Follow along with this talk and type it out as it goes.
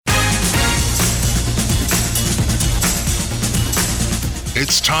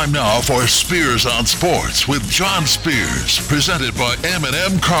It's time now for Spears on Sports with John Spears, presented by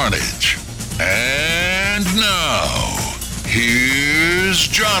M&M Carnage. And now, here's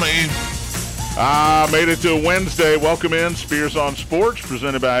Johnny. Made it to Wednesday. Welcome in, Spears on Sports,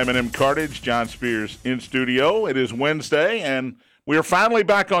 presented by M&M Carnage. John Spears in studio. It is Wednesday, and we are finally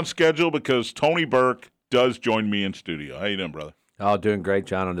back on schedule because Tony Burke does join me in studio. How you doing, brother? Oh, doing great,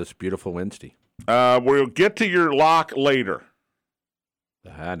 John, on this beautiful Wednesday. We'll get to your lock later.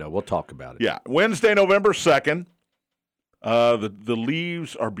 I know. We'll talk about it. Yeah. Wednesday, November 2nd. The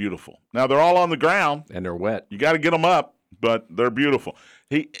leaves are beautiful. Now, they're all on the ground. And they're wet. You got to get them up, but they're beautiful.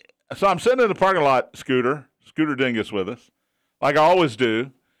 So I'm sitting in the parking lot, Scooter Dingus with us, like I always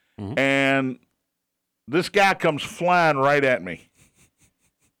do, and this guy comes flying right at me.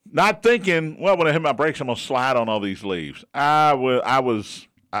 Not thinking, well, when I hit my brakes, I'm going to slide on all these leaves. I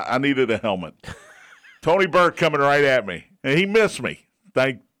needed a helmet. Tony Burke coming right at me, and he missed me.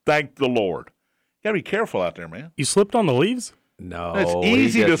 Thank the Lord. You got to be careful out there, man. You slipped on the leaves? No. It's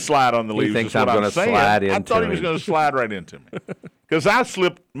easy to slide on the leaves. He thinks I'm going to slide into I thought he was going to slide right into me. Because I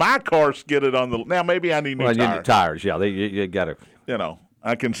slipped, my car skidded on the. Now maybe I need new tires. You need tires, yeah. You got to. You know,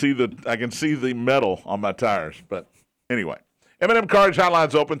 I can see the metal on my tires. But anyway, M&M Carnage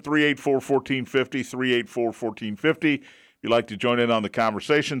hotline's open 384-1450, 384-1450. If you'd like to join in on the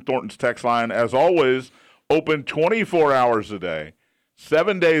conversation, Thornton's text line, as always, open 24 hours a day,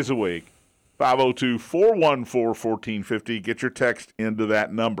 7 days a week. 502-414-1450. Get your text into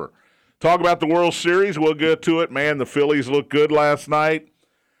that number. Talk about the World Series. We'll get to it. Man, the Phillies looked good last night.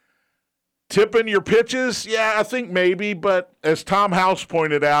 Tipping your pitches? Yeah, I think maybe. But as Tom House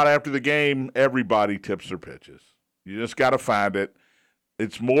pointed out after the game, everybody tips their pitches. You just got to find it.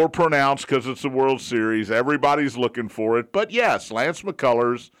 It's more pronounced because it's the World Series. Everybody's looking for it. But, yes, Lance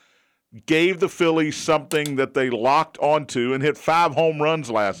McCullers gave the Phillies something that they locked onto and hit 5 home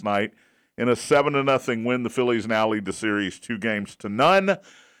runs last night. In a 7-0 win, the Phillies now lead the series 2-0.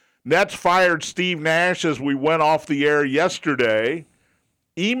 Nets fired Steve Nash as we went off the air yesterday.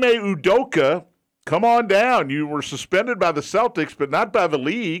 Ime Udoka, come on down. You were suspended by the Celtics, but not by the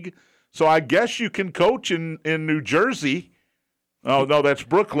league. So I guess you can coach in New Jersey. Oh, no, that's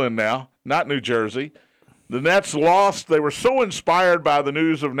Brooklyn now, not New Jersey. The Nets lost. They were so inspired by the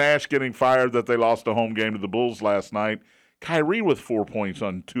news of Nash getting fired that they lost a home game to the Bulls last night. Kyrie with 4 points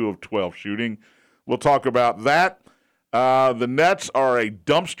on 2 of 12 shooting. We'll talk about that. The Nets are a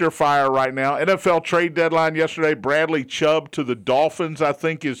dumpster fire right now. NFL trade deadline yesterday. Bradley Chubb to the Dolphins, I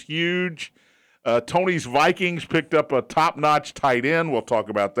think, is huge. Tony's Vikings picked up a top-notch tight end. We'll talk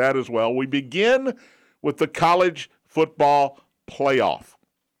about that as well. We begin with the college football playoff.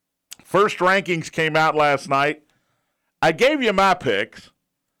 First rankings came out last night. I gave you my picks.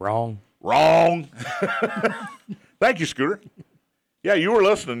 Wrong. Thank you, Scooter. Yeah, you were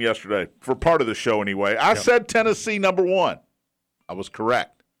listening yesterday for part of the show anyway. I said Tennessee number 1. I was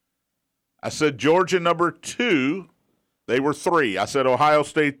correct. I said Georgia number 2. They were 3. I said Ohio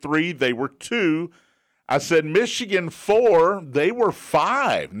State 3. They were 2. I said Michigan 4. They were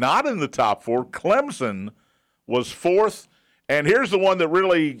 5. Not in the top 4. Clemson was 4th. And here's the one that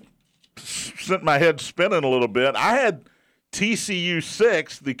really sent my head spinning a little bit. I had TCU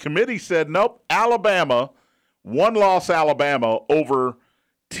 6. The committee said, nope, Alabama. 1-loss Alabama over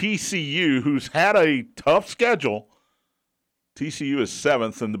TCU, who's had a tough schedule. TCU is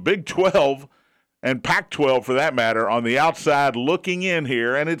 7th, and the Big 12 and Pac-12, for that matter, on the outside looking in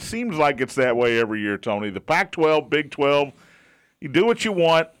here, and it seems like it's that way every year, Tony. The Pac-12, Big 12, you do what you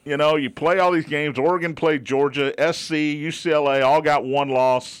want. You know, you play all these games. Oregon played Georgia, SC, UCLA, all got 1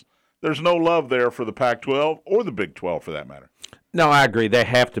 loss. There's no love there for the Pac-12 or the Big 12, for that matter. No, I agree. They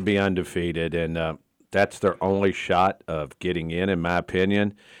have to be undefeated, and that's their only shot of getting in my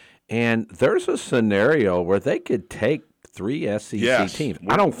opinion. And there's a scenario where they could take 3 SEC teams.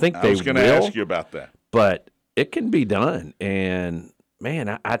 I don't think they will. I was going to ask you about that. But it can be done. And,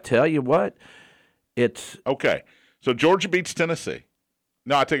 man, I tell you what, it's – okay, so Georgia beats Tennessee.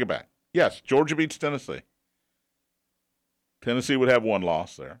 No, I take it back. Yes, Georgia beats Tennessee. Tennessee would have 1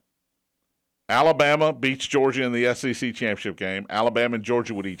 loss there. Alabama beats Georgia in the SEC championship game. Alabama and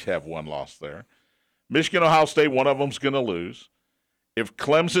Georgia would each have 1 loss there. Michigan, Ohio State, one of them's going to lose. If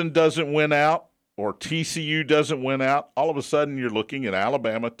Clemson doesn't win out or TCU doesn't win out, all of a sudden you're looking at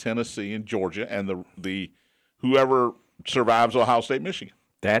Alabama, Tennessee, and Georgia, and the whoever survives Ohio State, Michigan.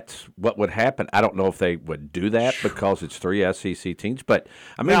 That's what would happen. I don't know if they would do that because it's 3 SEC teams, but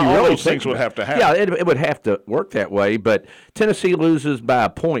I mean, now, all really those things would have to happen. Yeah, it would have to work that way. But Tennessee loses by a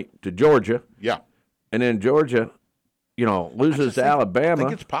point to Georgia. Yeah, and then Georgia loses to Alabama. I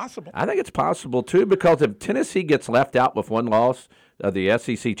think it's possible. I think it's possible, too, because if Tennessee gets left out with one loss of the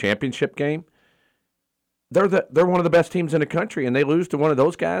SEC championship game, they're one of the best teams in the country, and they lose to one of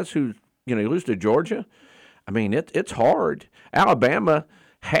those guys who, you lose to Georgia. I mean, it's hard. Alabama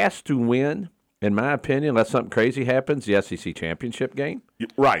has to win, in my opinion, unless something crazy happens, the SEC championship game.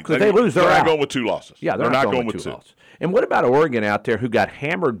 Right. Because they lose, they're not going with 2 losses. Yeah, they're not going with two losses. And what about Oregon out there who got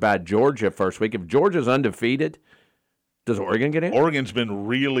hammered by Georgia first week? If Georgia's undefeated, does Oregon get in? Oregon's been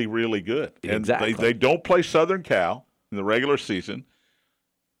really, really good. Exactly. And they don't play Southern Cal in the regular season.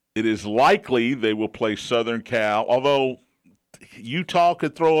 It is likely they will play Southern Cal, although Utah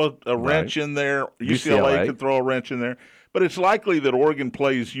could throw a wrench in there. UCLA could throw a wrench in there. But it's likely that Oregon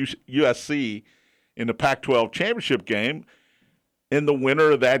plays USC in the Pac-12 championship game, and the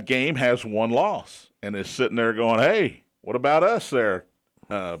winner of that game has 1 loss and is sitting there going, hey, what about us there,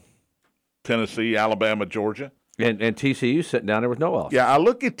 Tennessee, Alabama, Georgia? And TCU sitting down there with no loss. Yeah, I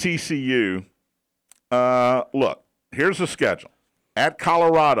look at TCU. Look, here's the schedule. At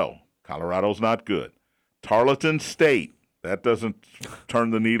Colorado. Colorado's not good. Tarleton State. That doesn't turn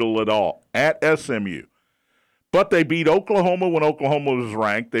the needle at all. At SMU. But they beat Oklahoma when Oklahoma was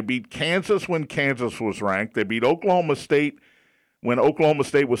ranked. They beat Kansas when Kansas was ranked. They beat Oklahoma State when Oklahoma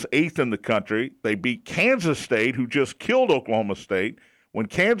State was 8th in the country. They beat Kansas State, who just killed Oklahoma State, when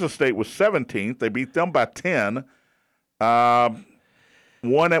Kansas State was 17th. They beat them by 10.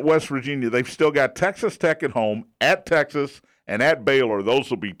 1 at West Virginia. They've still got Texas Tech at home, at Texas, and at Baylor. Those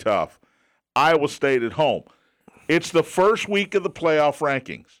will be tough. Iowa State at home. It's the first week of the playoff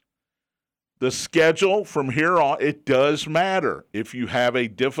rankings. The schedule from here on, it does matter if you have a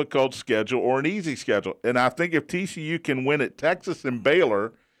difficult schedule or an easy schedule. And I think if TCU can win at Texas and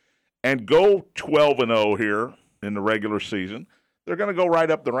Baylor and go 12-0 here in the regular season, they're going to go right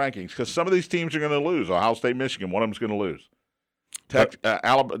up the rankings because some of these teams are going to lose. Ohio State, Michigan, one of them's going to lose.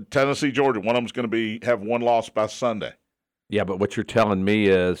 Tennessee, Georgia, one of them's going to have 1 loss by Sunday. Yeah, but what you're telling me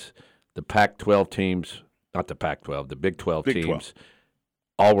is the Pac-12 teams, not the Pac-12, the Big 12 teams,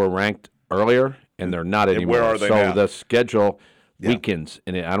 all were ranked earlier, and they're not anymore. Where are they now? So the schedule weekends,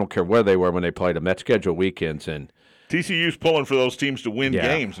 and I don't care where they were when they played them, that schedule weekends. And TCU's pulling for those teams to win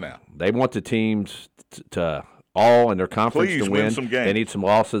games now. They want the teams to all in their conference to win. Some games. They need some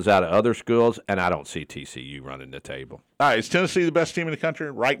losses out of other schools, and I don't see TCU running the table. All right, is Tennessee the best team in the country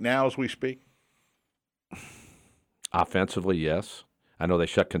right now as we speak? Offensively, yes. I know they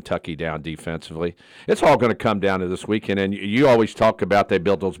shut Kentucky down defensively. It's all going to come down to this weekend. And you always talk about they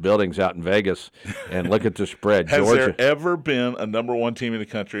built those buildings out in Vegas, and look at the spread. Has Georgia, there ever been a number 1 team in the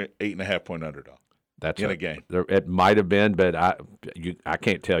country 8.5-point underdog? That's in a game. It might have been, but I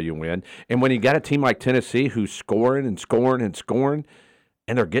can't tell you when. And when you got a team like Tennessee who's scoring and scoring and scoring,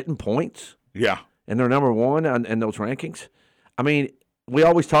 and they're getting points, and they're number 1 in those rankings, I mean, we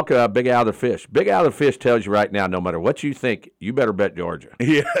always talk about Big Al the Fish. Big Al the Fish tells you right now, no matter what you think, you better bet Georgia.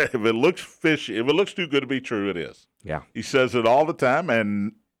 Yeah, if it looks fishy, if it looks too good to be true, it is. Yeah. He says it all the time,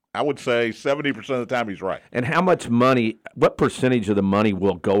 and I would say 70% of the time he's right. And how much money, what percentage of the money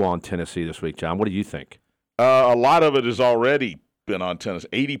will go on Tennessee this week, John? What do you think? A lot of it has already been on Tennessee.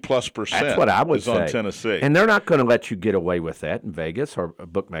 80+%. That's what I would say. On Tennessee. And they're not going to let you get away with that in Vegas or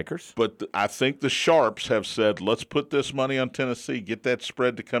bookmakers. But I think the Sharps have said, let's put this money on Tennessee, get that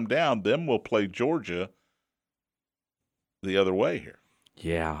spread to come down, then we'll play Georgia the other way here.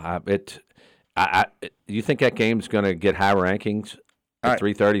 Yeah, you think that game's going to get high rankings at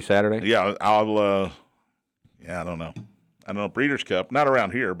 3:30 Saturday? Yeah, I don't know. I don't know, Breeders' Cup, not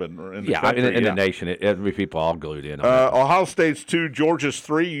around here, but in the country. In the nation, it'll be people all glued in. Ohio State's 2, Georgia's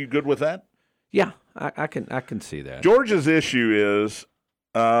 3. You good with that? Yeah, I can see that. Georgia's issue is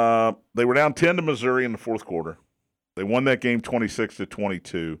they were down 10 to Missouri in the fourth quarter. They won that game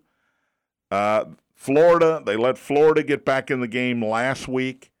 26-22. Florida, they let Florida get back in the game last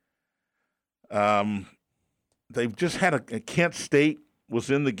week. They've just had Kent State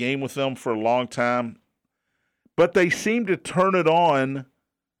was in the game with them for a long time. But they seem to turn it on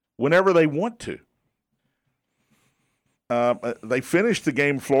whenever they want to. They finished the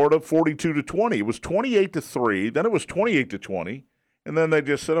game, Florida, 42-20. It was 28-3. Then it was 28-20. And then they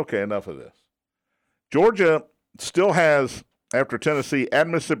just said, okay, enough of this. Georgia still has, after Tennessee, at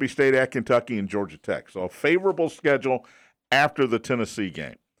Mississippi State, at Kentucky, and Georgia Tech. So a favorable schedule after the Tennessee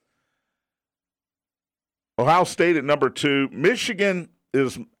game. Ohio State at number 2. Michigan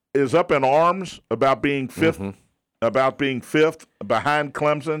is up in arms about being fifth, behind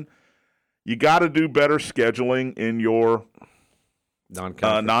Clemson. You got to do better scheduling in your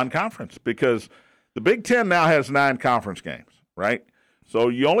non-conference because the Big Ten now has 9 conference games, right? So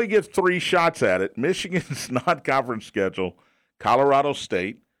you only get 3 shots at it. Michigan's non-conference schedule, Colorado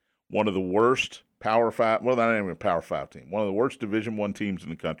State, one of the worst Power 5, well, not even a Power 5 team, one of the worst Division I teams in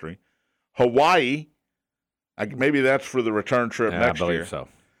the country. Hawaii, maybe that's for the return trip next year. I believe so.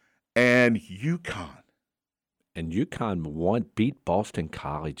 And UConn. And UConn beat Boston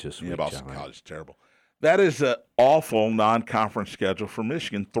College this week. Yeah, Boston College is terrible. That is an awful non-conference schedule for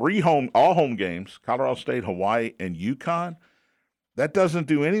Michigan. 3 all home games, Colorado State, Hawaii, and UConn. That doesn't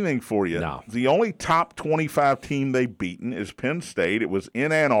do anything for you. No. The only top 25 team they've beaten is Penn State. It was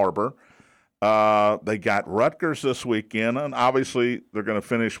in Ann Arbor. They got Rutgers this weekend, and obviously they're going to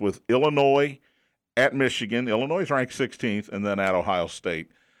finish with Illinois at Michigan. Illinois is ranked 16th, and then at Ohio State.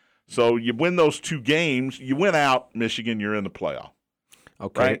 So you win those 2 games, you win out Michigan, you're in the playoff.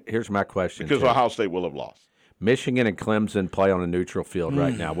 Okay, right? Here's my question. Because Ohio State will have lost. Michigan and Clemson play on a neutral field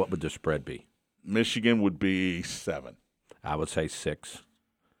right now. What would the spread be? Michigan would be 7. I would say 6.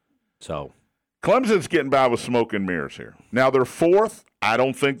 So Clemson's getting by with smoke and mirrors here. Now they're 4th. I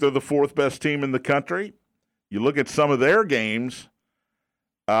don't think they're the 4th best team in the country. You look at some of their games.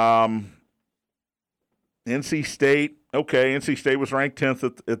 NC State. Okay, NC State was ranked 10th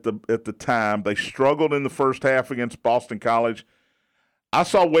at the time. They struggled in the first half against Boston College. I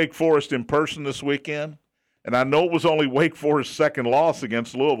saw Wake Forest in person this weekend, and I know it was only Wake Forest's second loss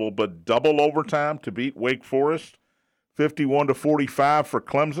against Louisville, but double overtime to beat Wake Forest, 51-45 for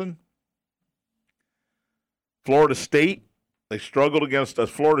Clemson. Florida State, they struggled against a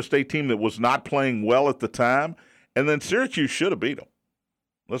Florida State team that was not playing well at the time, and then Syracuse should have beat them.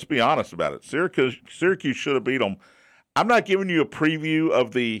 Let's be honest about it. Syracuse should have beat them. I'm not giving you a preview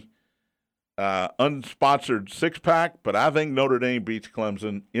of the unsponsored 6-pack, but I think Notre Dame beats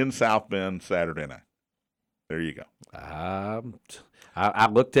Clemson in South Bend Saturday night. There you go. I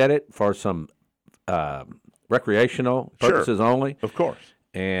looked at it for some recreational purposes only. Of course.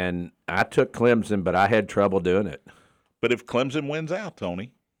 And I took Clemson, but I had trouble doing it. But if Clemson wins out,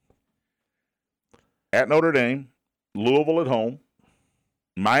 Tony, at Notre Dame, Louisville at home,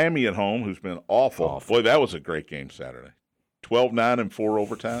 Miami at home, who's been awful. Boy, that was a great game Saturday. 12-9 and 4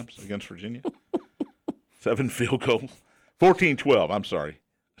 overtimes against Virginia. 7 field goals. 14-12, I'm sorry.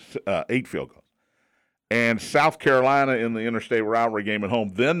 8 field goals. And South Carolina in the interstate rivalry game at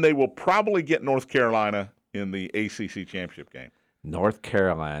home. Then they will probably get North Carolina in the ACC championship game. North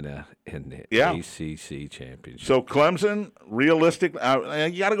Carolina in the ACC championship. So Clemson, realistic, you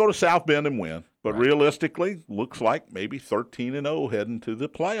got to go to South Bend and win. But realistically, looks like maybe 13-0 heading to the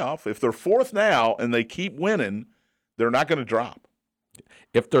playoff. If they're 4th now and they keep winning, they're not going to drop.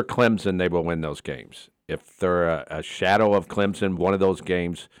 If they're Clemson, they will win those games. If they're a shadow of Clemson, one of those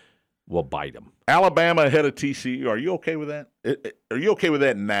games will bite them. Alabama ahead of TCU. Are you okay with that? Are you okay with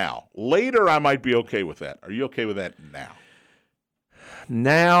that now? Later, I might be okay with that. Are you okay with that now?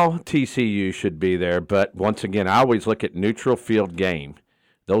 Now, TCU should be there. But once again, I always look at neutral field game.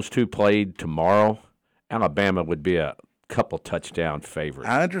 Those 2 played tomorrow. Alabama would be a couple touchdown favorite.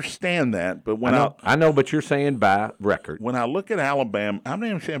 I understand that, but when I know, but you're saying by record. When I look at Alabama, I'm not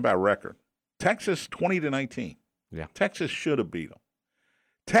even saying by record. Texas 20-19. Yeah, Texas should have beat them.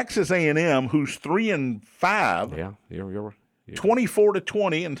 Texas A&M, who's 3-5. Yeah, you're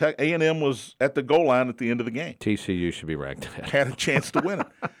 24-20, and A&M was at the goal line at the end of the game. TCU should be ranked. Had a chance to win it.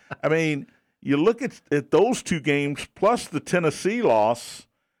 I mean, you look at those 2 games plus the Tennessee loss.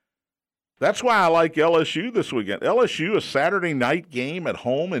 That's why I like LSU this weekend. LSU, a Saturday night game at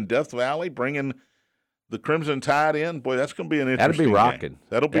home in Death Valley, bringing the Crimson Tide in. Boy, that's going to be an interesting game. That'll be rocking.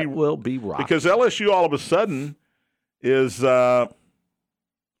 That will be rocking. Because LSU all of a sudden is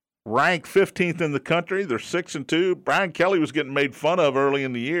ranked 15th in the country. They're 6-2. Brian Kelly was getting made fun of early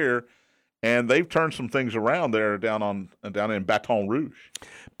in the year, and they've turned some things around there down in Baton Rouge.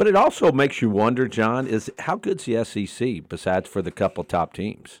 But it also makes you wonder, John, is how good's the SEC besides for the couple top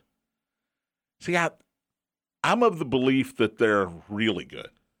teams? See, I'm of the belief that they're really good.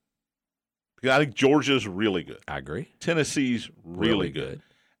 Because I think Georgia's really good. I agree. Tennessee's really good.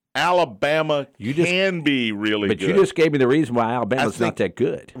 Alabama can be really good. But you just gave me the reason why Alabama's not that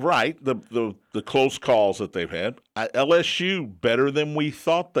good. Right, the close calls that they've had. LSU, better than we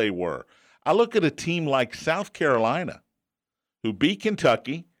thought they were. I look at a team like South Carolina, who beat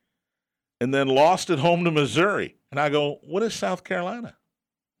Kentucky and then lost at home to Missouri. And I go, what is South Carolina?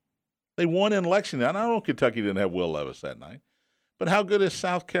 They won in Lexington. I know Kentucky didn't have Will Levis that night. But how good is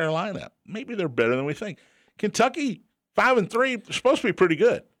South Carolina? Maybe they're better than we think. Kentucky, 5-3, they're supposed to be pretty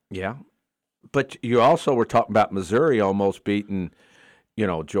good. Yeah. But you also were talking about Missouri almost beating,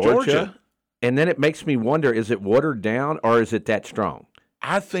 Georgia. And then it makes me wonder, is it watered down or is it that strong?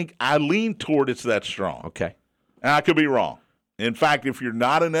 I think I lean toward it's that strong. Okay. And I could be wrong. In fact, if you're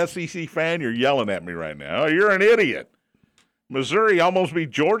not an SEC fan, you're yelling at me right now. Oh, you're an idiot. Missouri almost beat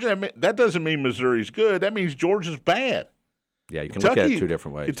Georgia. That doesn't mean Missouri's good. That means Georgia's bad. Yeah, you can look at it two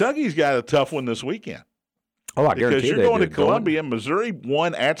different ways. Kentucky's got a tough one this weekend. Oh, I guarantee because you're going to Columbia. Missouri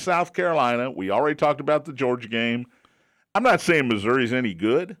won at South Carolina. We already talked about the Georgia game. I'm not saying Missouri's any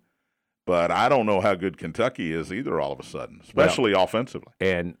good, but I don't know how good Kentucky is either all of a sudden, especially offensively.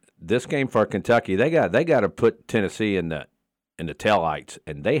 And this game for Kentucky, they got to put Tennessee in the taillights,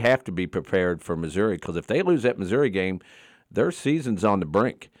 and they have to be prepared for Missouri because if they lose that Missouri game, their season's on the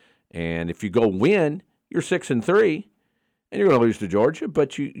brink. And if you go win, you're 6-3, and you're going to lose to Georgia.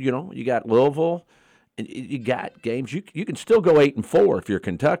 But you got Louisville. And you got games. You can still go 8-4 if you're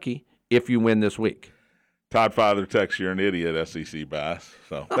Kentucky if you win this week. Todd Father texts, you're an idiot, SEC bias.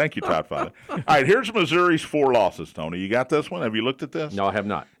 So thank you, Todd Father. All right, here's Missouri's 4 losses, Tony. You got this one? Have you looked at this? No, I have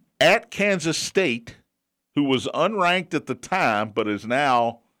not. At Kansas State, who was unranked at the time but is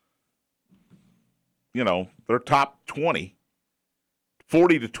now, they're top 20,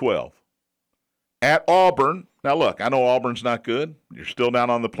 40-12. At Auburn. Now, look, I know Auburn's not good. You're still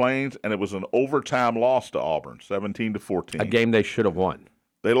down on the Plains, and it was an overtime loss to Auburn, 17-14. A game they should have won.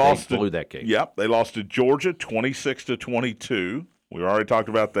 They blew that game. Yep, they lost to Georgia 26-22. We already talked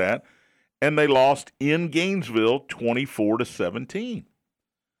about that. And they lost in Gainesville 24-17.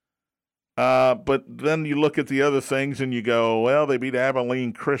 But then you look at the other things and you go, well, they beat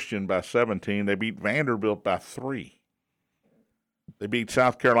Abilene Christian by 17. They beat Vanderbilt by 3. They beat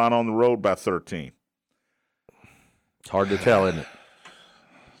South Carolina on the road by 13. It's hard to tell, isn't it?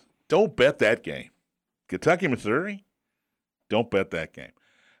 Don't bet that game. Kentucky, Missouri, don't bet that game.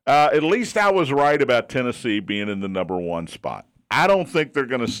 At least I was right about Tennessee being in the number 1 spot. I don't think they're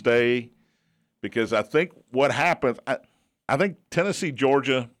going to stay because I think what happens, I think Tennessee,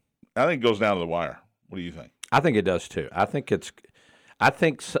 Georgia, I think it goes down to the wire. What do you think? I think it does too. I think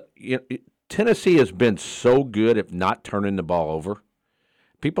Tennessee has been so good at not turning the ball over.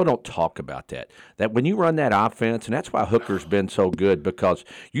 People don't talk about that. That when you run that offense, and that's why Hooker's been so good, because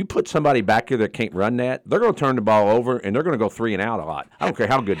you put somebody back here that can't run that, they're going to turn the ball over, and they're going to go 3 and out a lot. I don't care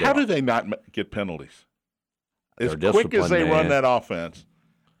how good they are. How do they not get penalties? As quick as they run that offense,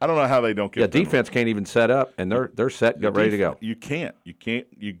 I don't know how they don't get penalties. Defense can't even set up, and they're set, ready to go. You can't.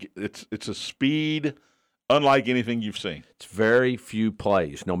 It's a speed unlike anything you've seen. It's very few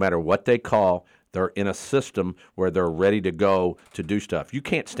plays, no matter what they call. They're in a system where they're ready to go to do stuff. You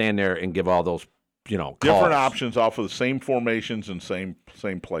can't stand there and give all those, calls. Different options off of the same formations and same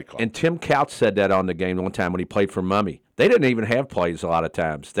play call. And Tim Couch said that on the game one time when he played for Mummy. They didn't even have plays a lot of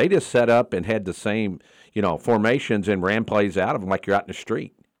times. They just set up and had the same, formations and ran plays out of them like you're out in the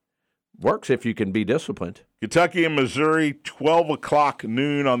street. Works if you can be disciplined. Kentucky and Missouri, 12 o'clock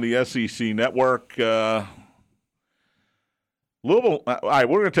noon on the SEC Network. Louisville. All right,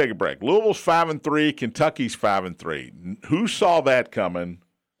 we're going to take a break. Louisville's 5-3. Kentucky's 5-3. Who saw that coming?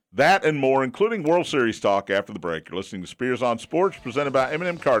 That and more, including World Series talk after the break. You're listening to Spears on Sports, presented by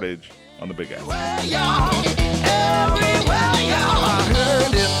M&M Cartage on the Big Apple. I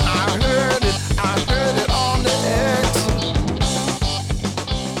heard it on the X.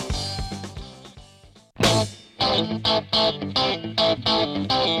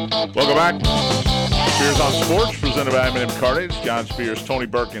 Welcome back. Spears on Sports, presented by M&M Cartage. John Spears, Tony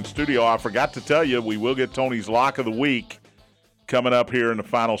Burke in studio. I forgot to tell you, we will get Tony's Lock of the Week coming up here in the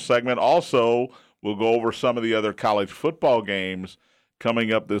final segment. Also, we'll go over some of the other college football games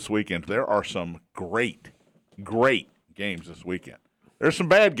coming up this weekend. There are some great games this weekend. There's some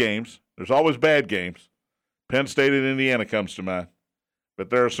bad games. There's always bad games. Penn State and Indiana comes to mind. But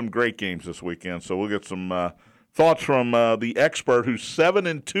there are some great games this weekend, so we'll get some thoughts from the expert who's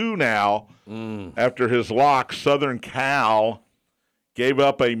 7-2 now after his lock. Southern Cal gave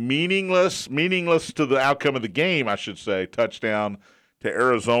up a meaningless to the outcome of the game, I should say, touchdown to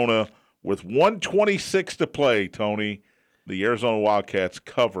Arizona with 1:26 to play, Tony. The Arizona Wildcats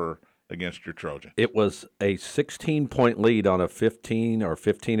cover against your Trojan. It was a 16-point lead on a 15 or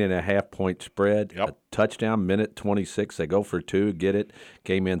 15.5-point spread. Yep. A touchdown, minute 26. They go for 2, get it.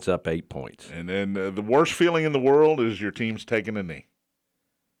 Game ends up 8 points. And then the worst feeling in the world is your team's taking a knee.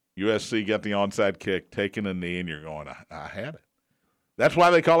 USC got the onside kick, taking a knee, and you're going, I had it. That's why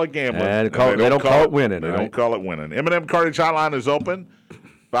they call it gambling. They don't call it winning. They don't call it winning. M&M Cartage Hotline is open.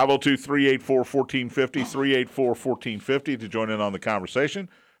 502-384-1450, 384-1450 to join in on the conversation.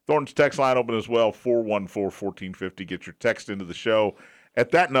 Thornton's text line open as well, 414-1450. Get your text into the show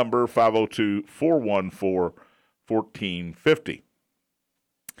at that number, 502-414-1450.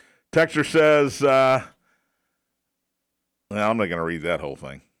 Texter says, well, I'm not going to read that whole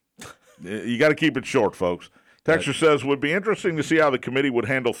thing. You got to keep it short, folks. Texter says, would be interesting to see how the committee would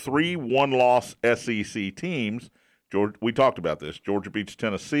handle 3 one-loss SEC teams. We talked about this. Georgia beats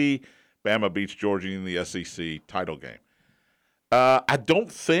Tennessee. Bama beats Georgia in the SEC title game. I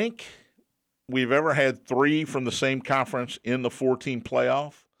don't think we've ever had 3 from the same conference in the 4-team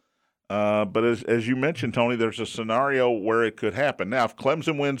playoff. But as you mentioned, Tony, there's a scenario where it could happen. Now, if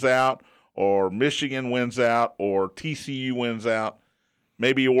Clemson wins out or Michigan wins out or TCU wins out,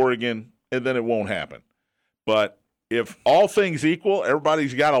 maybe Oregon, and then it won't happen. But if all things equal,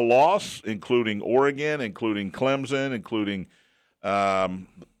 everybody's got a loss, including Oregon, including Clemson, including,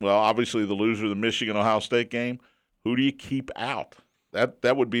 obviously the loser of the Michigan-Ohio State game, who do you keep out?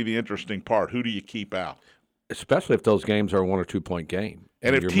 That would be the interesting part. Who do you keep out? Especially if those games are a 1 or 2 point game.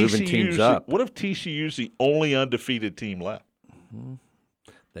 And if you're moving teams up. What if TCU's the only undefeated team left? Mm-hmm.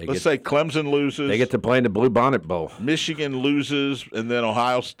 Let's say Clemson loses. They get to play in the Blue Bonnet Bowl. Michigan loses, and then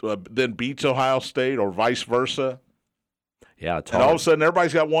then beats Ohio State, or vice versa. Yeah, it's and hard. All of a sudden,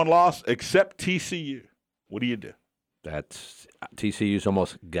 everybody's got one loss except TCU. What do you do? That's TCU's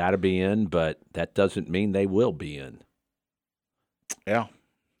almost got to be in, but that doesn't mean they will be in. Yeah,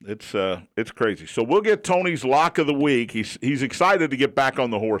 it's crazy. So we'll get Tony's lock of the week. He's excited to get back on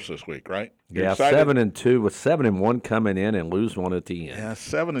the horse this week, right? You're excited? 7-2 with 7-1 coming in and lose one at the end. Yeah,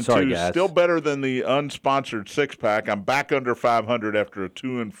 7-2. Sorry, guys. Still better than the unsponsored 6-pack. I'm back under 500 after a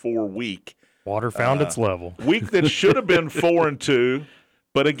 2-4 week. Water found its level. Week that should have been 4-2,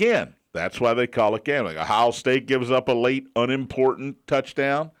 but again, that's why they call it gambling. Ohio State gives up a late, unimportant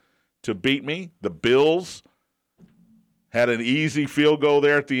touchdown to beat me. The Bills had an easy field goal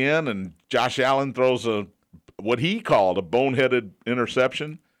there at the end, and Josh Allen throws what he called a boneheaded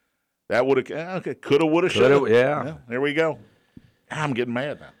interception. That would have, coulda, woulda, shoulda. Yeah. There we go. I'm getting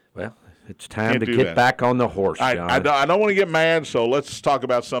mad now. Well, it's time to get back on the horse, John. I don't want to get mad, so let's talk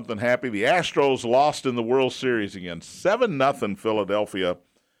about something happy. The Astros lost in the World Series again, 7-0 Philadelphia.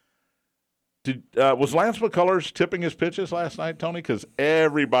 Was Lance McCullers tipping his pitches last night, Tony? Because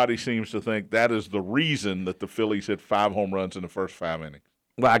everybody seems to think that is the reason that the Phillies hit 5 home runs in the first 5 innings.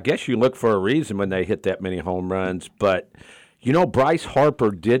 Well, I guess you look for a reason when they hit that many home runs, but Bryce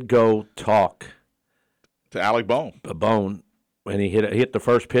Harper did go talk to Alec Bohm. When he hit the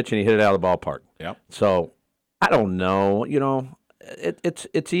first pitch and he hit it out of the ballpark. Yep. So I don't know.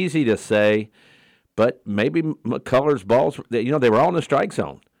 It's easy to say, but maybe McCullers' balls. They were all in the strike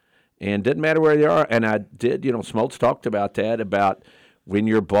zone, and didn't matter where they are. And I did. Smoltz talked about that, about when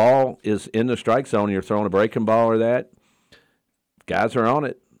your ball is in the strike zone, and you're throwing a breaking ball or that. Guys are on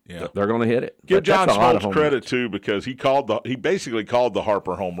it. Yeah. They're going to hit it. Give John Smoltz credit too, because he basically called the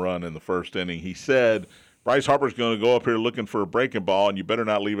Harper home run in the first inning. He said, Bryce Harper's going to go up here looking for a breaking ball, and you better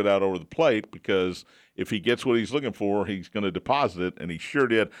not leave it out over the plate, because if he gets what he's looking for, he's going to deposit it, and he sure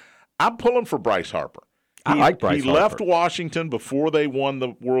did. I'm pulling for Bryce Harper. I like Bryce Harper. He left Washington before they won the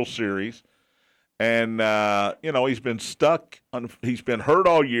World Series, and he's been stuck. He's been hurt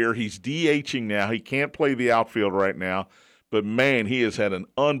all year. He's DHing now. He can't play the outfield right now, but, man, he has had an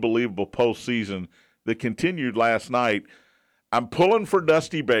unbelievable postseason that continued last night. I'm pulling for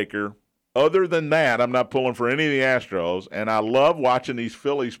Dusty Baker. Other than that, I'm not pulling for any of the Astros, and I love watching these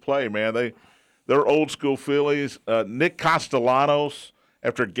Phillies play, man. They're old-school Phillies. Nick Castellanos,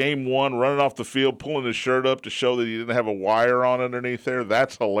 after Game 1, running off the field, pulling his shirt up to show that he didn't have a wire on underneath there.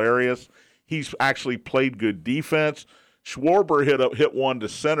 That's hilarious. He's actually played good defense. Schwarber hit one to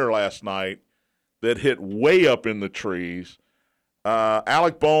center last night that hit way up in the trees.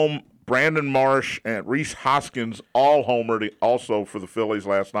 Alec Bohm, Brandon Marsh, and Rhys Hoskins all homered also for the Phillies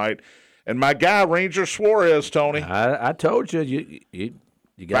last night. And my guy, Ranger Suarez, Tony. I told you,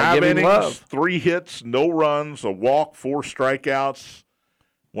 you got to 5 give him innings, love. 3 hits, no runs, a walk, 4 strikeouts.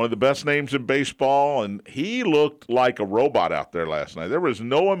 One of the best names in baseball, and he looked like a robot out there last night. There was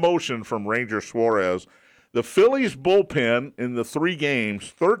no emotion from Ranger Suarez. The Phillies bullpen in the 3 games,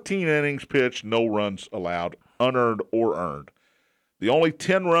 13 innings pitched, no runs allowed, unearned or earned. The only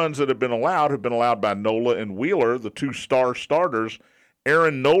 10 runs that have been allowed by Nola and Wheeler, the 2 starters.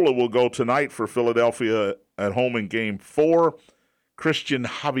 Aaron Nola will go tonight for Philadelphia at home in Game 4. Christian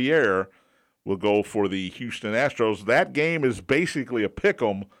Javier will go for the Houston Astros. That game is basically a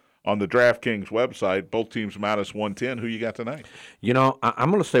pick-'em on the DraftKings website. Both teams minus 110. Who you got tonight? I'm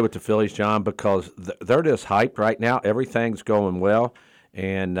going to stay with the Phillies, John, because they're just hyped right now. Everything's going well,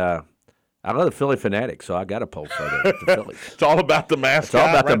 and I love the Philly Fanatics, so I got a pull for the Phillies. It's all about the mascot. It's all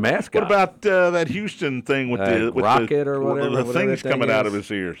about right? the mascot. What about that Houston thing with the rocket or whatever? The things coming out of his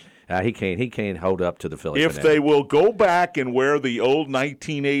ears. He can't hold up to the Philly If Fanatics. they will go back and wear the old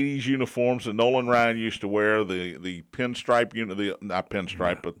 1980s uniforms that Nolan Ryan used to wear, the pinstripe, not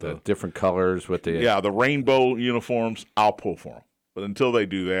pinstripe, but the different colors with the the rainbow uniforms, I'll pull for them. But until they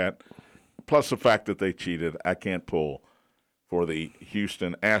do that, plus the fact that they cheated, I can't pull for the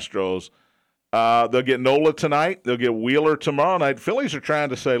Houston Astros. They'll get Nola tonight. They'll get Wheeler tomorrow night. Phillies are trying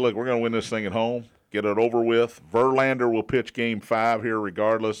to say, look, we're going to win this thing at home, get it over with. Verlander will pitch Game 5 here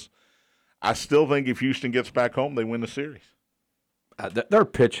regardless. I still think if Houston gets back home, they win the series. They're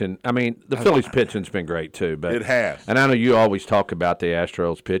pitching. I mean, the Phillies' pitching's been great too. But it has. And I know you always talk about the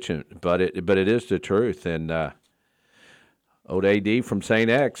Astros pitching, but it is the truth. And old AD from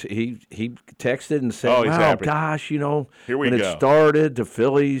St. X, he texted and said, he's happy. Gosh, Here we when go. it started, the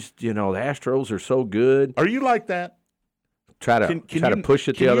Phillies, the Astros are so good. Are you like that? Try to push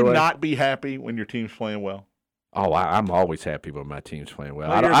it the other way. Can you not be happy when your team's playing well? Oh, I'm always happy when my team's playing well.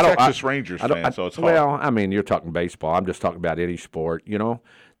 You're a Texas Rangers fan, so it's hard. Well, I mean, you're talking baseball. I'm just talking about any sport.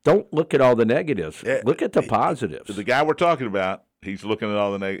 Don't look at all the negatives. Look at the positives. The guy we're talking about, he's looking at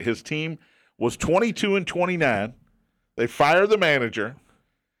all the negatives. His team was 22-29. They fired the manager.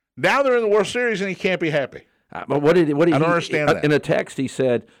 Now they're in the World Series, and he can't be happy. But what did I don't understand that. In a text, he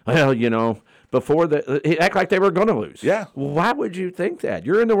said, well, before he act like they were going to lose. Yeah. Well, why would you think that?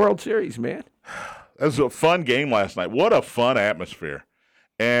 You're in the World Series, man. That was a fun game last night. What a fun atmosphere.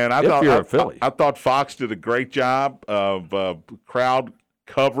 And I thought Fox did a great job of crowd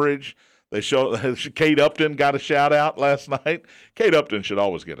coverage. They showed Kate Upton got a shout out last night. Kate Upton should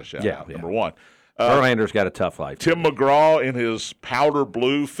always get a shout out. Number one. Verlander's got a tough life. Tim McGraw in his powder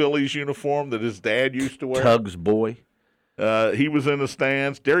blue Phillies uniform that his dad used to wear. Tug's boy. He was in the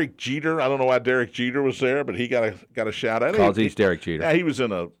stands. Derek Jeter. I don't know why Derek Jeter was there, but he got a shout out. Because he's Derek Jeter. Yeah, he was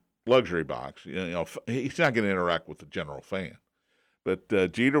in a luxury box. He's not going to interact with the general fan.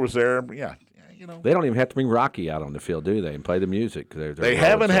 But Jeter was there. Yeah, They don't even have to bring Rocky out on the field, do they, and play the music? They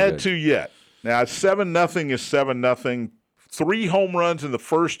haven't had to yet. Now, 7-0 is 7-0. 3 home runs in the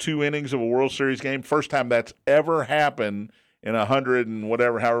first 2 innings of a World Series game. First time that's ever happened in 100 and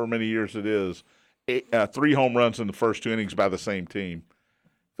however many years it is. 3 home runs in the first 2 innings by the same team.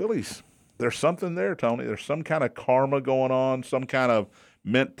 Phillies, there's something there, Tony. There's some kind of karma going on, some kind of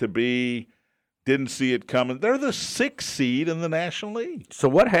meant to be, didn't see it coming. They're the 6th seed in the National League. So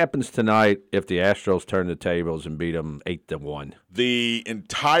what happens tonight if the Astros turn the tables and beat them 8-1? The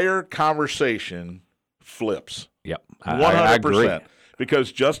entire conversation flips. Yep, 100%. I agree.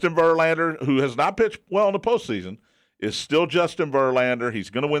 Because Justin Verlander, who has not pitched well in the postseason, is still Justin Verlander.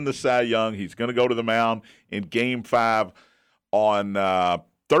 He's going to win the Cy Young. He's going to go to the mound in Game 5 on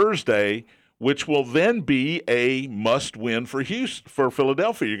Thursday, which will then be a must-win for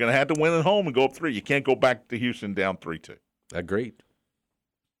Philadelphia. You're going to have to win at home and go up 3. You can't go back to Houston down 3-2. Agreed.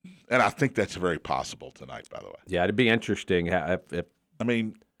 And I think that's very possible tonight, by the way. Yeah, it'd be interesting.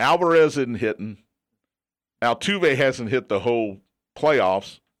 Alvarez isn't hitting. Altuve hasn't hit the whole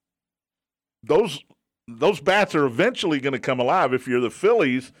playoffs. Those bats are eventually going to come alive. If you're the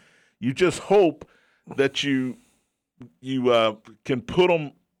Phillies, you just hope that you can put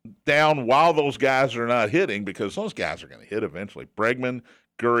them down while those guys are not hitting, because those guys are going to hit eventually. Bregman,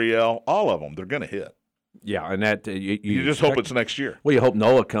 Gurriel, all of them, they're going to hit. Yeah, and that you just hope it's next year. Well, you hope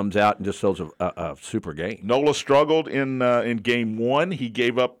Nola comes out and just shows a super game. Nola struggled in Game 1. He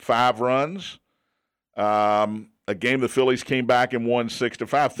gave up 5 runs. A game the Phillies came back and won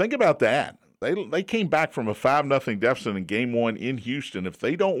 6-5. Think about that. They came back from a 5-0 deficit in Game 1 in Houston. If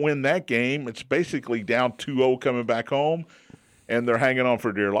they don't win that game, it's basically down 2-0 coming back home, and they're hanging on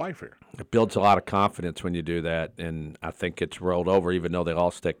for dear life here. It builds a lot of confidence when you do that, and I think it's rolled over even though they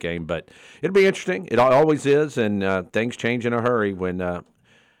lost that game. But it'll be interesting. It always is, and things change in a hurry when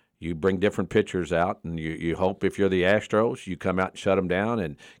you bring different pitchers out, and you hope if you're the Astros, you come out and shut them down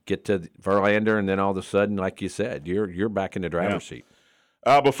and get to Verlander, and then all of a sudden, like you said, you're back in the driver's seat.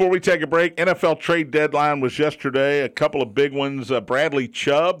 Before we take a break, NFL trade deadline was yesterday. A couple of big ones. Bradley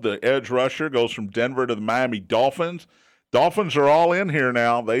Chubb, the edge rusher, goes from Denver to the Miami Dolphins. Dolphins are all in here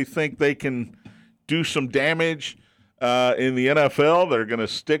now. They think they can do some damage in the NFL. They're going to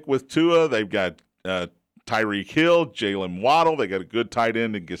stick with Tua. They've got Tyreek Hill, Jalen Waddle. They got a good tight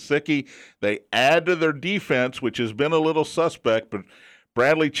end in Gesicki. They add to their defense, which has been a little suspect, but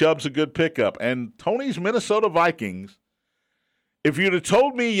Bradley Chubb's a good pickup. And Tony's Minnesota Vikings, if you'd have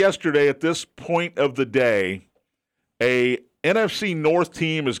told me yesterday at this point of the day, a NFC North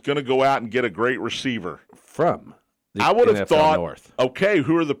team is going to go out and get a great receiver. From I would have NFL thought, North. okay,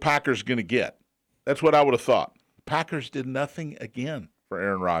 who are the Packers going to get? That's what I would have thought. Packers did nothing again for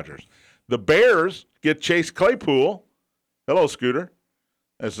Aaron Rodgers. The Bears get Chase Claypool. Hello, Scooter.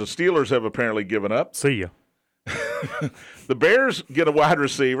 As the Steelers have apparently given up. See ya. The Bears get a wide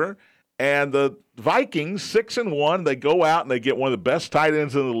receiver, and the Vikings, 6-1, they go out and they get one of the best tight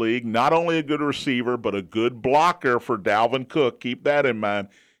ends in the league. Not only a good receiver, but a good blocker for Dalvin Cook. Keep that in mind.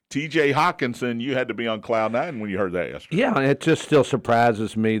 T.J. Hawkinson, you had to be on cloud nine when you heard that yesterday. Yeah, and it just still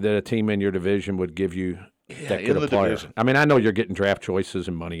surprises me that a team in your division would give you that good a player. Division. I mean, I know you're getting draft choices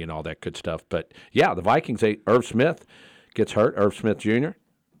and money and all that good stuff, but yeah, the Vikings. Irv Smith gets hurt, Irv Smith Jr.,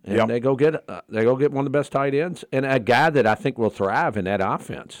 and they go get one of the best tight ends and a guy that I think will thrive in that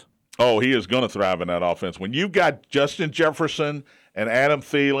offense. Oh, he is going to thrive in that offense. When you've got Justin Jefferson and Adam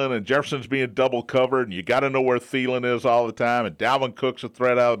Thielen, and Jefferson's being double covered, and you got to know where Thielen is all the time, and Dalvin Cook's a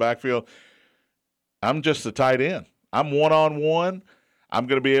threat out of the backfield, I'm just a tight end. I'm one-on-one. I'm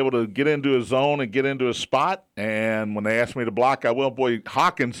going to be able to get into a zone and get into a spot, and when they ask me to block, I will. Boy,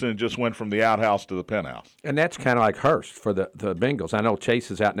 Hawkinson just went from the outhouse to the penthouse. And that's kind of like Hurst for the Bengals. I know Chase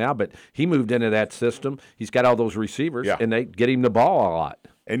is out now, but he moved into that system. He's got all those receivers, and they get him the ball a lot.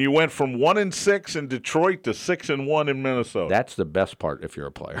 And you went from 1-6 in Detroit to 6-1 in Minnesota. That's the best part if you're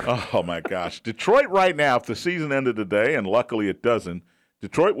a player. Oh, my gosh. Detroit right now, if the season ended today, and luckily it doesn't,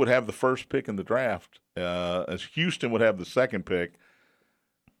 Detroit would have the first pick in the draft, as Houston would have the second pick.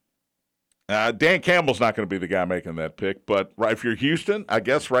 Dan Campbell's not going to be the guy making that pick, but if you're Houston, I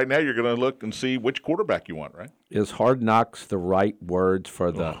guess right now you're going to look and see which quarterback you want, right? Is Hard Knocks the right words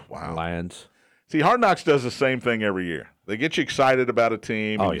for the Lions? See, Hard Knocks does the same thing every year. They get you excited about a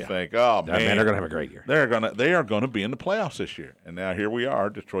team, and you think, oh, man, they're going to have a great year. They are going to be in the playoffs this year. And now here we are,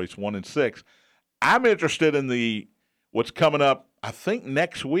 Detroit's 1-6. I'm interested in what's coming up, I think,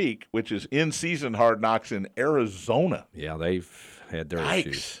 next week, which is in-season Hard Knocks in Arizona. Yeah, they've had their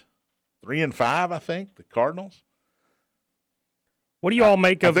issues. 3-5, I think, the Cardinals. What do you all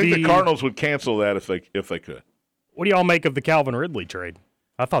make of I think the Cardinals would cancel that if they could. What do y'all make of the Calvin Ridley trade?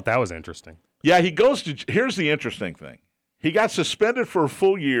 I thought that was interesting. Yeah, he goes to – here's the interesting thing. He got suspended for a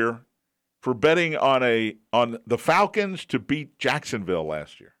full year for betting on the Falcons to beat Jacksonville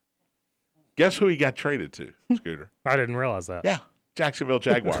last year. Guess who he got traded to, Scooter? I didn't realize that. Yeah, Jacksonville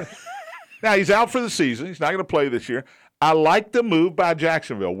Jaguars. Now, he's out for the season. He's not going to play this year. I like the move by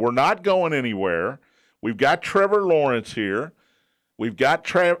Jacksonville. We're not going anywhere. We've got Trevor Lawrence here. We've got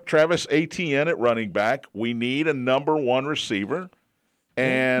Travis Etienne at running back. We need a number one receiver.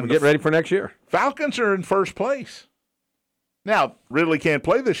 And get ready for next year. Falcons are in first place. Now, Ridley can't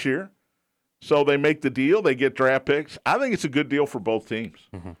play this year, so they make the deal. They get draft picks. I think it's a good deal for both teams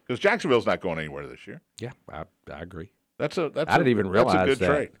because Jacksonville's not going anywhere this year. Yeah, I agree. I didn't even realize that's a good that.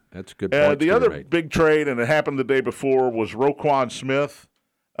 trade. That's a good point. The other big trade, and it happened the day before, was Roquan Smith.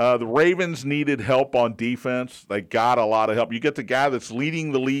 The Ravens needed help on defense. They got a lot of help. You get the guy that's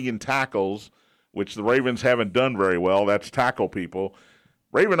leading the league in tackles, which the Ravens haven't done very well. That's tackle people.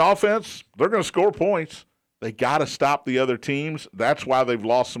 Raven offense, they're going to score points. They got to stop the other teams. That's why they've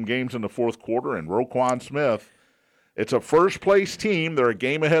lost some games in the fourth quarter. And Roquan Smith, it's a first-place team. They're a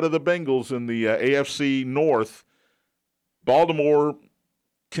game ahead of the Bengals in the AFC North. Baltimore,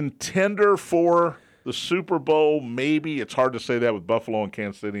 contender for the Super Bowl, maybe. It's hard to say that with Buffalo and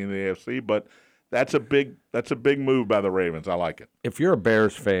Kansas City in the AFC, but that's a big move by the Ravens. I like it. If you're a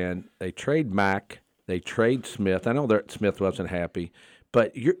Bears fan, they trade Mack, they trade Smith. I know that Smith wasn't happy,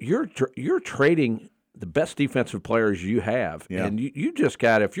 but you're trading the best defensive players you have, and you just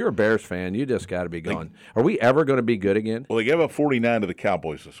got. If you're a Bears fan, you just got to be going. Are we ever going to be good again? Well, they gave up 49 to the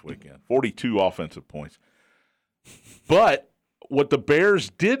Cowboys this weekend, 42 offensive points. But what the Bears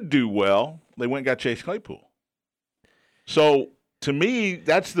did do well, they went and got Chase Claypool. So, to me,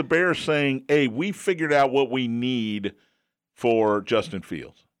 that's the Bears saying, hey, we figured out what we need for Justin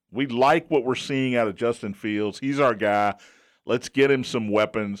Fields. We like what we're seeing out of Justin Fields. He's our guy. Let's get him some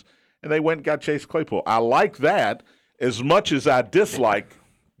weapons. And they went and got Chase Claypool. I like that as much as I dislike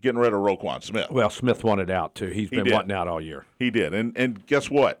getting rid of Roquan Smith. Well, Smith wanted out, too. He's been wanting out all year. He did. And guess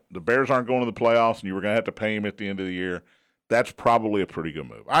what? The Bears aren't going to the playoffs, and you were going to have to pay him at the end of the year. That's probably a pretty good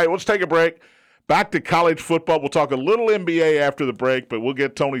move. All right, let's take a break. Back to college football. We'll talk a little NBA after the break, but we'll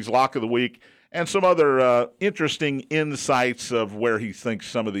get Tony's Lock of the Week and some other interesting insights of where he thinks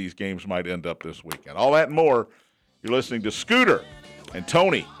some of these games might end up this weekend. All that and more. You're listening to Scooter and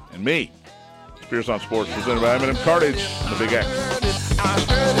Tony and me. Spears on Sports, presented by M&M Cartage on the Big X. I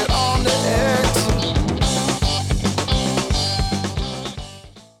heard it on the X.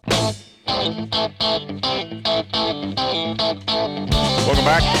 Welcome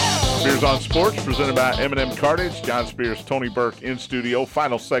back. Spears on Sports, presented by M&M Cartage. John Spears, Tony Burke in studio.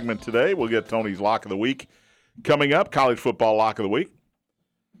 Final segment today. We'll get Tony's Lock of the Week coming up. College football Lock of the Week.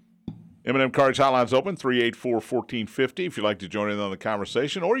 M&M Cartage hotline's open, 384-1450 if you'd like to join in on the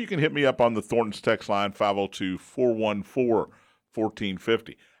conversation. Or you can hit me up on the Thornton's text line,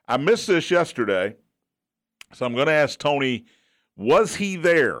 502-414-1450. I missed this yesterday, so I'm going to ask Tony, was he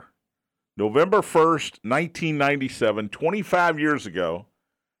there November 1st, 1997, 25 years ago,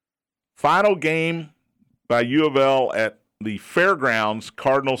 final game by U of L at the Fairgrounds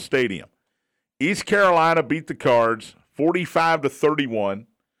Cardinal Stadium. East Carolina beat the Cards 45-31.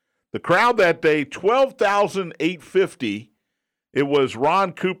 The crowd that day, 12,850. It was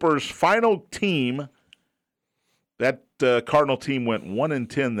Ron Cooper's final team. That Cardinal team went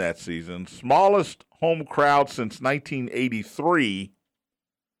 1-10 that season. Smallest home crowd since 1983.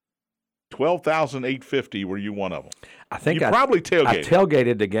 12,850. Were you one of them? I think you probably tailgated. I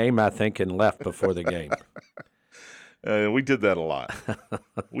tailgated the game, I think, and left before the game. We did that a lot.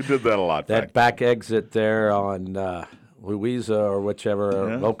 That back exit there on Louisa or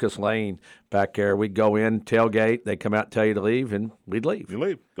whichever, Locust Lane back there, we'd go in, tailgate, they'd come out and tell you to leave, and we'd leave. You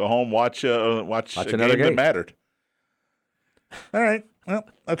leave. Go home, watch a another game that mattered. All right. Well,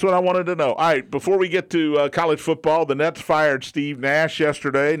 that's what I wanted to know. All right, before we get to college football, the Nets fired Steve Nash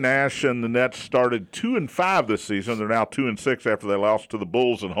yesterday. Nash and the Nets started 2-5 this season. They're now 2-6 after they lost to the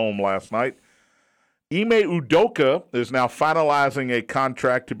Bulls at home last night. Ime Udoka is now finalizing a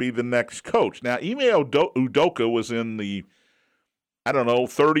contract to be the next coach. Now, Ime Udoka was in the,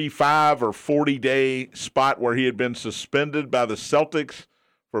 35 or 40-day spot where he had been suspended by the Celtics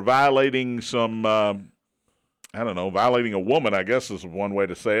for violating some, violating a woman, I guess is one way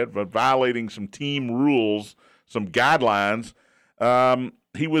to say it, but violating some team rules, some guidelines.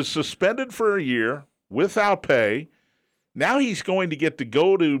 He was suspended for a year without pay. Now he's going to get to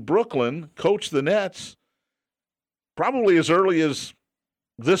go to Brooklyn, coach the Nets, probably as early as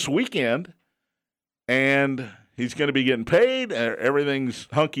this weekend, and he's going to be getting paid. Everything's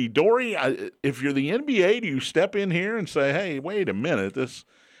hunky-dory. If you're the NBA, do you step in here and say, hey, wait a minute,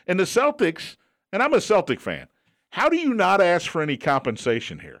 and the Celtics, and I'm a Celtic fan, how do you not ask for any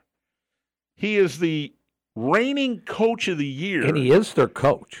compensation here? He is the reigning coach of the year. And he is their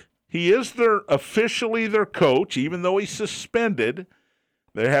coach. He is officially their coach, even though he's suspended.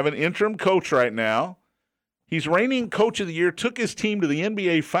 They have an interim coach right now. He's reigning coach of the year, took his team to the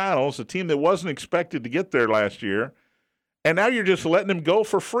NBA Finals, a team that wasn't expected to get there last year. And now you're just letting him go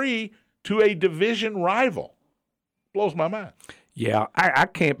for free to a division rival. Blows my mind. Yeah, I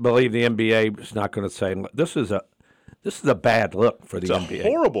can't believe the NBA is not going to say, this is a bad look for the NBA. It's a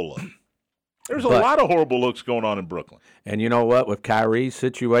horrible look. There's a lot of horrible looks going on in Brooklyn. And you know what? With Kyrie's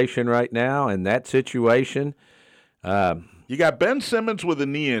situation right now and that situation. You got Ben Simmons with a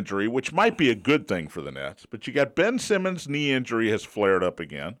knee injury, which might be a good thing for the Nets. But you got Ben Simmons' knee injury has flared up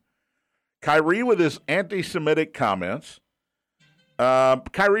again. Kyrie with his anti-Semitic comments.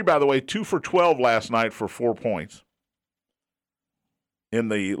 Kyrie, by the way, 2 for 12 last night for 4 points in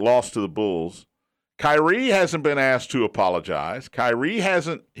the loss to the Bulls. Kyrie hasn't been asked to apologize.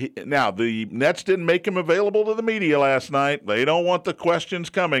 Now, the Nets didn't make him available to the media last night. They don't want the questions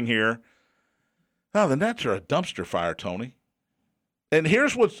coming here. Oh, the Nets are a dumpster fire, Tony. And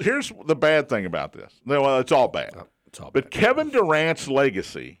here's the bad thing about this. Well, it's all bad. But Kevin Durant's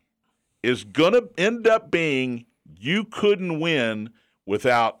legacy is going to end up being you couldn't win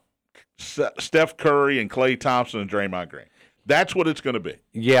without Steph Curry and Klay Thompson and Draymond Green. That's what it's going to be.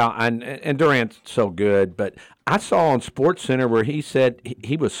 Yeah, and Durant's so good. But I saw on SportsCenter where he said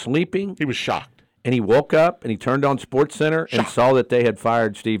he was sleeping. He was shocked. And he woke up and he turned on SportsCenter and saw that they had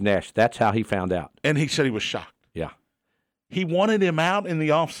fired Steve Nash. That's how he found out. And he said he was shocked. Yeah. He wanted him out in the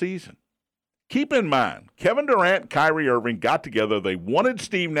offseason. Keep in mind, Kevin Durant and Kyrie Irving got together. They wanted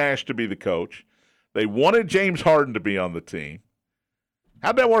Steve Nash to be the coach. They wanted James Harden to be on the team.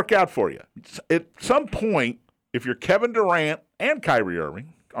 How'd that work out for you? At some point, if you're Kevin Durant and Kyrie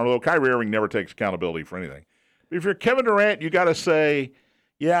Irving, although Kyrie Irving never takes accountability for anything, if you're Kevin Durant, you got to say,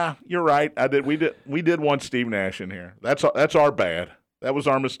 yeah, you're right. We did want Steve Nash in here. That's our bad. That was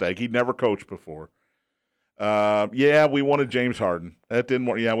our mistake. He'd never coached before. Yeah, we wanted James Harden. That didn't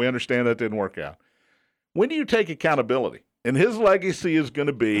work. Yeah, we understand that didn't work out. When do you take accountability? And his legacy is going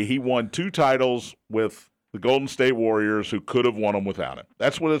to be he won 2 titles with the Golden State Warriors who could have won them without him.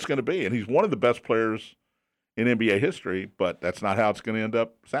 That's what it's going to be. And he's one of the best players in NBA history, but that's not how it's going to end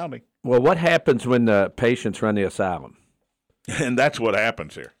up sounding. Well, what happens when the patients run the asylum? And that's what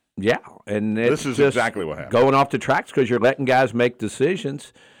happens here. Yeah, and this is exactly what happens. Going off the tracks because you're letting guys make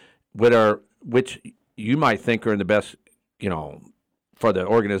decisions which you might think are in the best, for the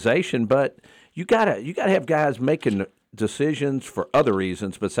organization, but you gotta have guys making decisions for other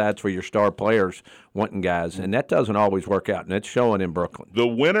reasons besides for your star players wanting guys, and that doesn't always work out, and it's showing in Brooklyn. The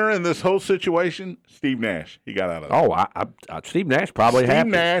winner in this whole situation, Steve Nash. He got out of it. Oh, Steve Nash probably happy.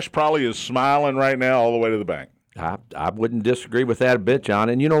 Steve Nash probably is smiling right now all the way to the bank. I wouldn't disagree with that a bit, John.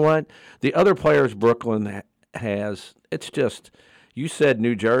 And you know what? The other players Brooklyn has, it's just, you said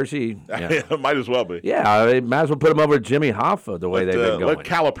New Jersey. Yeah. Might as well be. Yeah, might as well put them over Jimmy Hoffa the way they've been going. Let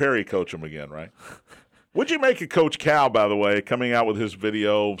Calipari coach them again, right? What'd you make of Coach Cal, by the way, coming out with his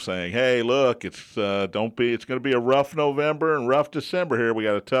video saying, "Hey, look, it's going to be a rough November and rough December here. We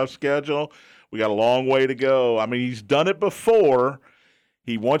got a tough schedule. We got a long way to go." I mean, he's done it before.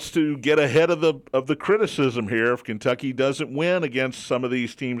 He wants to get ahead of the criticism here if Kentucky doesn't win against some of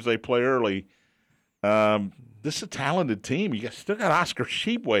these teams they play early. This is a talented team. You still got Oscar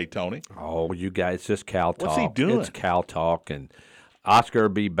Tshiebwe, Tony. Oh, you guys, just Cal talk. What's he doing? It's Cal talk, and Oscar will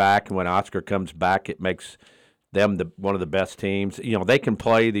be back, and when Oscar comes back, it makes them one of the best teams. You know, they can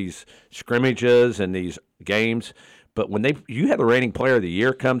play these scrimmages and these games, but when you have the reigning player of the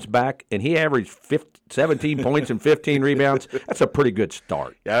year comes back, and he averaged 17 points and 15 rebounds, that's a pretty good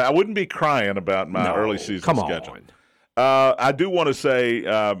start. Yeah, I wouldn't be crying about my early season schedule. On. I do want to say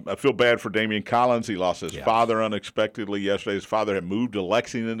I feel bad for Damian Collins. He lost his father unexpectedly yesterday. His father had moved to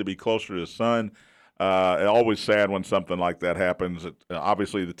Lexington to be closer to his son. Always sad when something like that happens.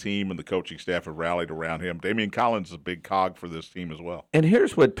 Obviously, the team and the coaching staff have rallied around him. Damian Collins is a big cog for this team as well. And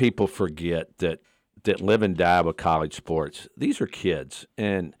here's what people forget that live and die with college sports. These are kids.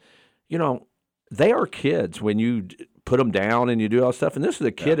 And, you know, they are kids when you put them down and you do all stuff. And this is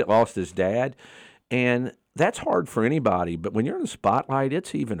a kid that lost his dad. And that's hard for anybody. But when you're in the spotlight,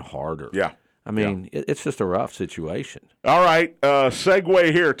 it's even harder. Yeah. I mean, it's just a rough situation. All right,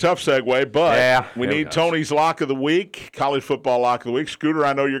 segue here, tough segue, but we need Tony's lock of the week, college football lock of the week. Scooter,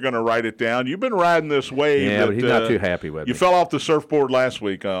 I know you're going to write it down. You've been riding this wave. Yeah, but he's not too happy with you. me. Fell off the surfboard last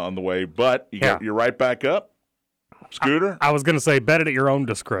week on the wave, but you're right back up. Scooter? I was going to say, bet it at your own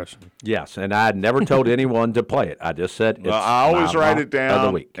discretion. Yes, and I had never told anyone to play it. I just said it's I always write it down. Of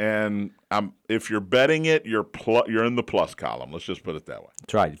the week. And if you're betting it, you're in the plus column. Let's just put it that way.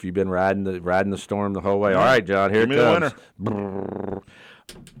 That's right. If you've been riding the storm the whole way. All right, John, here it comes. The winner.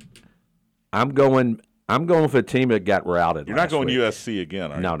 I'm going for a team that got routed. You're not going week. USC again,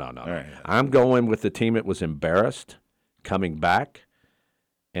 are you? No. Right. I'm going with the team that was embarrassed coming back,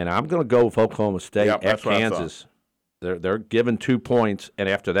 and I'm going to go with Oklahoma State at Kansas. They're given 2 points, and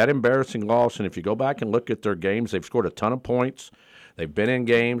after that embarrassing loss, and if you go back and look at their games, they've scored a ton of points. They've been in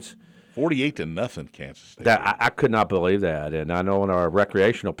games. 48-0, Kansas State. I could not believe that, and I know in our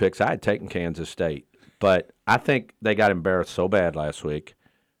recreational picks I had taken Kansas State, but I think they got embarrassed so bad last week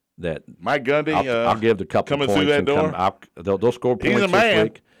that Mike Gundy, I'll give the couple coming points through that door. They'll score points He's a man. this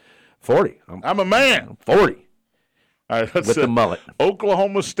week. 40. I'm a man. 40. All right, with the mullet.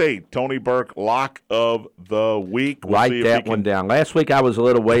 Oklahoma State, Tony Burke, lock of the week. We'll Write that one down. Last week I was a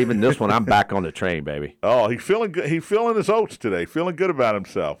little waving. This one I'm back on the train, baby. Oh, he's feeling good. He's feeling his oats today. Feeling good about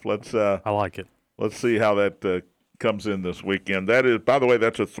himself. I like it. Let's see how that comes in this weekend. That is, by the way,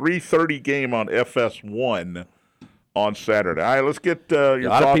 that's a 3:30 game on FS1 on Saturday. All right, let's get your thoughts. A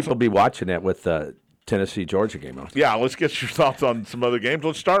lot of people be watching that with Tennessee-Georgia game on. Yeah, let's get your thoughts on some other games.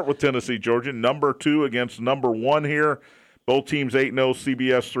 Let's start with Tennessee-Georgia, number 2 against number 1 here. Both teams 8-0,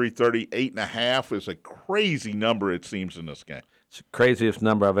 CBS 330, 8.5 is a crazy number, it seems, in this game. It's the craziest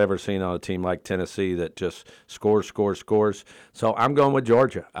number I've ever seen on a team like Tennessee that just scores. So I'm going with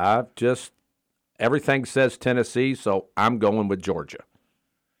Georgia. Everything says Tennessee, so I'm going with Georgia.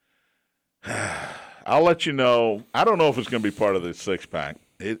 I'll let you know. I don't know if it's going to be part of the six-pack.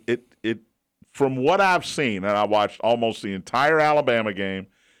 It from what I've seen, and I watched almost the entire Alabama game,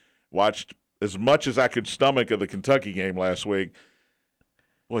 watched as much as I could stomach of the Kentucky game last week.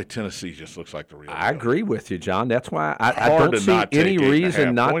 Boy, Tennessee just looks like the real deal. I agree with you, John. That's why I don't see any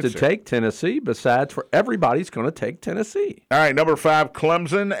reason not to take Tennessee besides for everybody's going to take Tennessee. All right, number 5,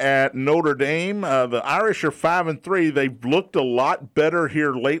 Clemson at Notre Dame. The Irish are 5-3. They've looked a lot better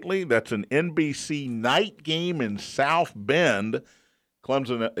here lately. That's an NBC night game in South Bend.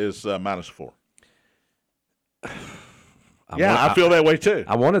 Clemson is -4. I feel that way too.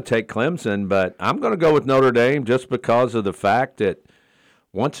 I want to take Clemson, but I'm going to go with Notre Dame just because of the fact that,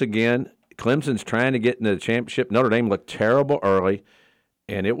 once again, Clemson's trying to get into the championship. Notre Dame looked terrible early,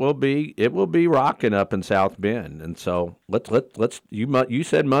 and it will be rocking up in South Bend. And so let's you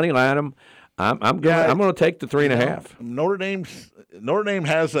said money line them. I'm going to take the 3.5. Notre Dame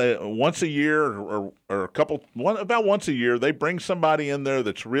has a once a year or about once a year they bring somebody in there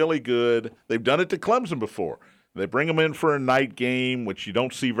that's really good. They've done it to Clemson before. They bring them in for a night game, which you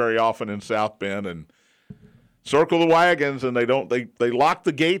don't see very often in South Bend, and circle the wagons, and they lock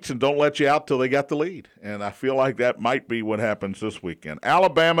the gates and don't let you out till they got the lead. And I feel like that might be what happens this weekend.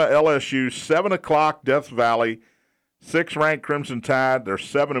 Alabama, LSU, 7 o'clock, Death Valley, 6th-ranked Crimson Tide. They're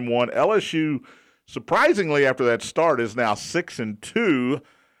 7-1. LSU, surprisingly, after that start, is now 6-2.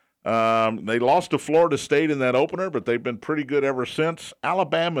 They lost to Florida State in that opener, but they've been pretty good ever since.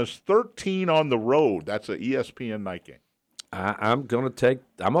 Alabama's 13 on the road. That's an ESPN night game. I'm gonna take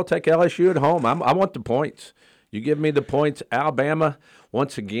LSU at home. I want the points. You give me the points. Alabama,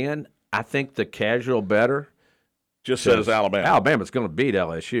 once again, I think the casual better just says Alabama. Alabama's going to beat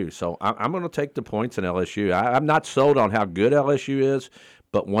LSU, so I'm going to take the points in LSU. I'm not sold on how good LSU is,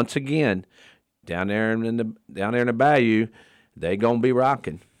 but once again, down there in the Bayou, they going to be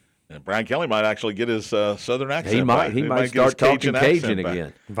rocking. And Brian Kelly might actually get his Southern accent. He might start talking Cajun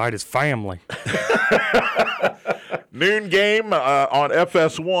again. Invite his family. Noon game on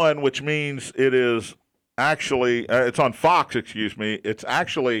FS1, which means it is actually it's on Fox. Excuse me. It's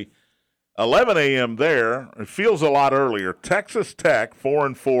actually 11 a.m. there. It feels a lot earlier. Texas Tech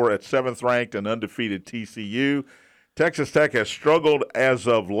 4-4 at 7th-ranked and undefeated TCU. Texas Tech has struggled as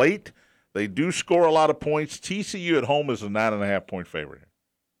of late. They do score a lot of points. TCU at home is a 9.5-point favorite.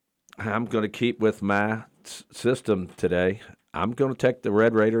 I'm going to keep with my system today. I'm going to take the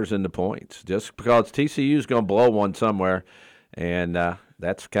Red Raiders in the points just because TCU is going to blow one somewhere, and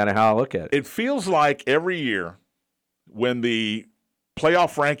that's kind of how I look at it. It feels like every year when the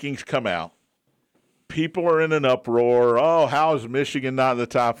playoff rankings come out, people are in an uproar. Oh, how is Michigan not in the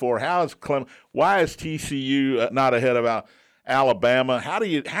top 4? How is Clemson? Why is TCU not ahead of Alabama? How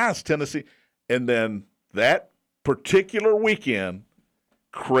is Tennessee? And then that particular weekend,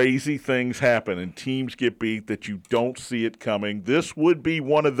 crazy things happen and teams get beat that you don't see it coming. This would be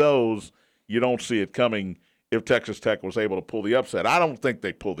one of those you don't see it coming if Texas Tech was able to pull the upset. I don't think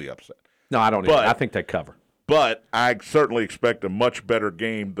they pull the upset. No, I don't either. I think they cover. But I certainly expect a much better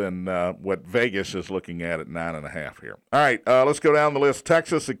game than what Vegas is looking at 9.5 here. All right, let's go down the list.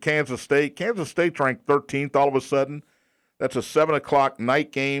 Texas at Kansas State. Kansas State's ranked 13th all of a sudden. That's a 7 o'clock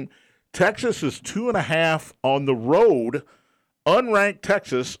night game. Texas is 2.5 on the road. Unranked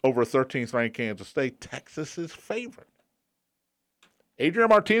Texas over 13th-ranked Kansas State. Texas is favorite. Adrian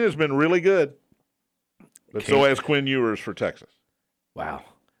Martinez has been really good, but so has Quinn Ewers for Texas. Wow.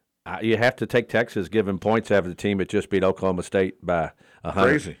 You have to take Texas, giving points after the team that just beat Oklahoma State by 100.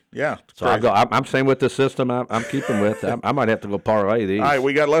 Crazy, yeah. So crazy. I'm staying with the system. I'm keeping with. I might have to go parlay these. All right,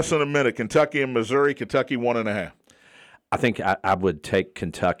 we got less than a minute. Kentucky and Missouri. Kentucky 1.5. I think I would take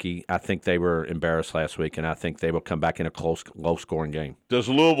Kentucky. I think they were embarrassed last week, and I think they will come back in a close, low-scoring game. Does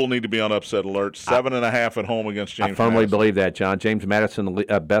Louisville need to be on upset alert? 7.5 at home against James Madison. I firmly believe that, John. James Madison,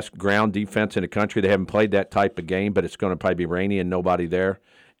 the best ground defense in the country. They haven't played that type of game, but it's going to probably be rainy and nobody there.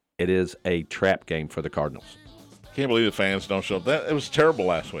 It is a trap game for the Cardinals. Can't believe the fans don't show up. It was terrible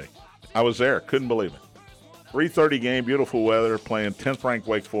last week. I was there. Couldn't believe it. 3:30 game, beautiful weather, playing 10th-ranked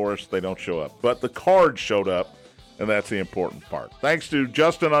Wake Forest. They don't show up. But the Cards showed up. And that's the important part. Thanks to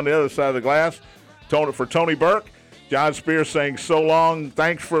Justin on the other side of the glass. For Tony Burke, John Spears saying so long.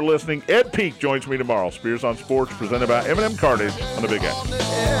 Thanks for listening. Ed Peake joins me tomorrow. Spears on Sports, presented by M&M Cartage on the Big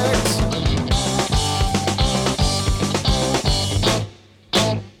X.